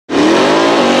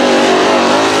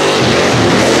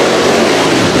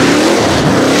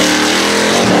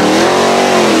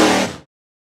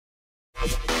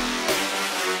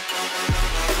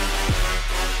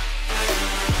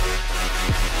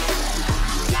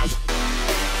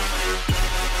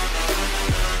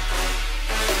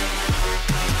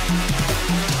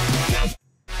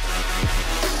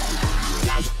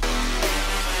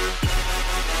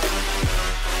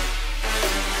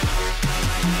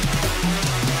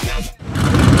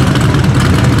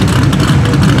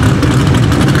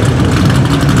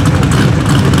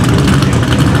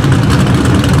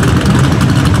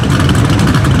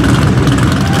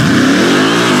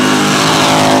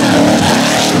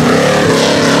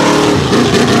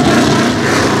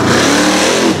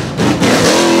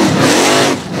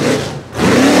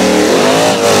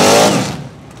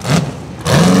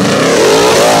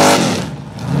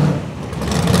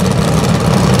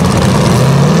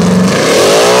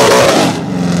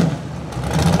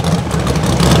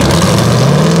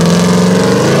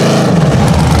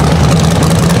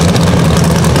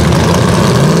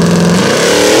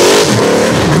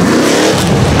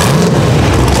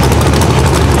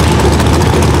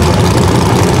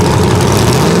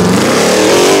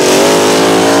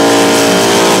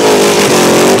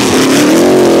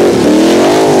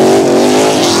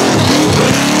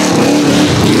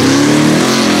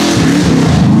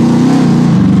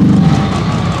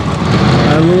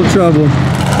trouble.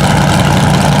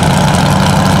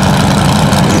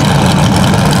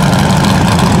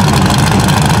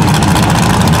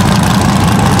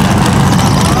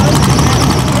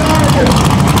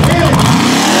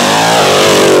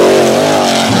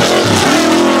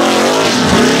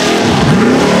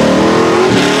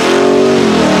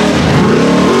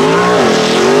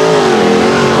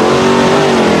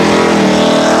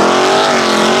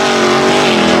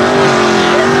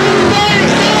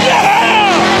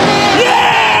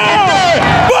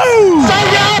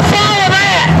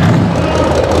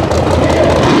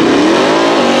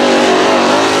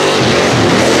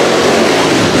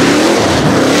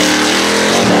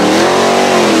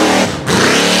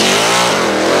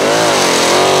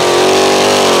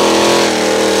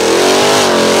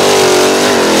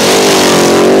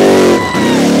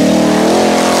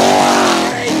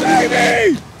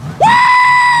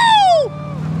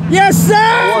 Yes, sir!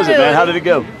 How was it, man? How did it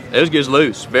go? It was just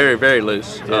loose, very, very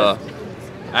loose. Yeah.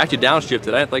 I actually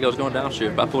downshifted. I didn't think I was going to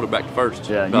downshift. I pulled it back to first.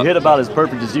 Yeah, you hit about as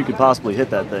perfect as you could possibly hit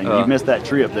that thing. You missed that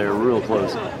tree up there real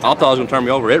close. I thought it was going to turn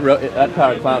me over. That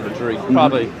tire climbed the tree,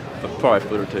 probably a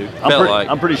foot or two.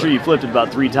 I'm pretty sure you flipped it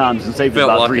about 3 times and saved it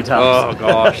about 3 times. Oh,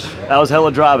 gosh. That was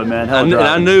hella driving, man. Hella driving. And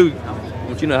I knew,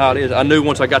 but you know how it is. I knew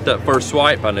once I got that first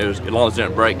swipe, I knew as long as it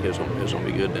didn't break, it was going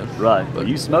to be good then. Right. But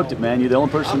you smoked it, man. You're the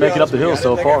only person to make it up the hill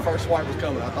so far. I first swipe was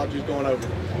coming. I thought you was going over.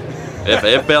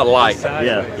 It felt light.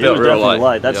 Yeah, it felt was real definitely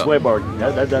light. That yep. sway bar.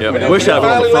 I wish I was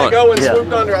on the front. Let go and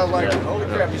swooped under. I was like, holy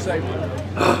crap, you saved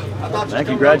it. Man,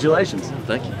 congratulations.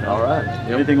 Thank you. All right.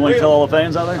 Anything you want to tell all the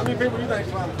fans out there? How many people do you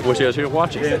think's flying? I wish I was here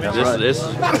watching. Yeah,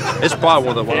 It's probably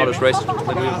one of the wildest races we've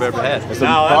ever had. It's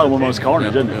probably one of the most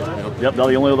carnage, isn't it? Yep. The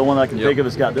only other one I can think of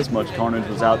that's got this much carnage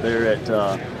was out there at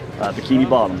Bikini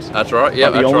Bottoms. That's right.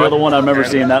 Yeah, the only other one I've ever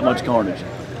seen that much carnage.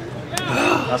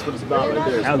 That's what it's about right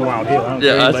there. That was a wild hill.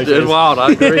 Yeah, it's wild.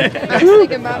 I agree.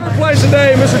 Place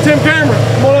today, Mr. Tim Cameron.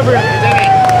 Come on over here.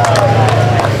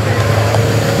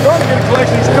 You're going to get a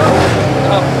collection of these cups.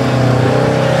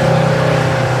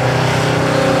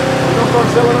 You're going to start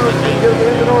selling them and get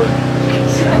them in order.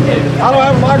 I don't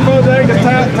have a microphone today because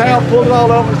Tal pulled it all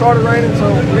up and it started raining,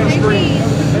 so we're going to scream.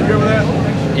 You good with that?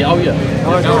 Yeah, oh yeah.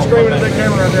 All right, start screaming at that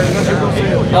camera right there. That's what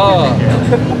you're going to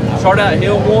see. Started out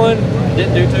hill 1.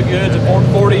 Didn't do too good. It's a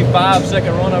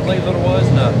 45-second run, I believe that it was.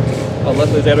 And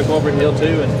luckily, they had to go over hill 2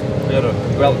 and they had to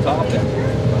go out the top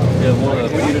and one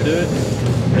for you to do it.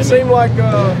 It seemed like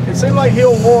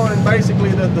hill 1,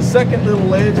 basically the second little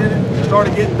ledge in it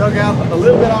started getting dug out a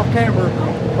little bit off camber.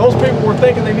 Those people were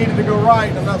thinking they needed to go right,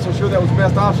 and I'm not so sure that was the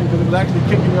best option because it was actually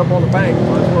kicking you up on the bank.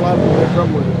 So that's where a lot of people had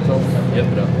trouble with it. So. Yep,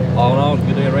 but all in all, it was a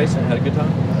good day of racing. Had a good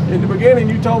time. In the beginning,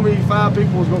 you told me 5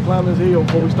 people was going to climb this hill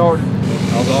before we started.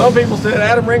 Some people said,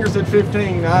 Adam Ringer said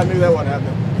 15. I knew that wasn't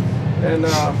happening. And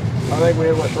I think we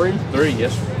had, what, 3? 3,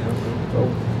 yes. So,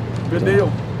 good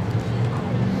deal.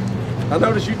 I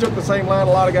noticed you took the same line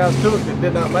a lot of guys took that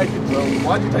did not make it. So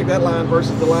why'd you take that line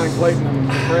versus the line Clayton and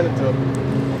Brandon took?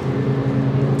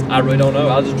 I really don't know.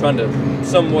 I was just trying to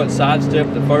somewhat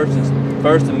sidestep the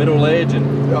first and middle ledge,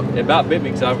 and it about bit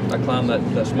me because I climbed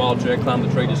that small tree. I climbed the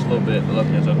tree just a little bit, but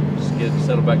luckily I just get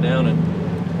settled back down and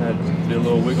had to do a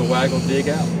little wiggle waggle, dig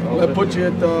out. That put you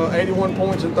at 81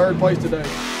 points in 3rd place today.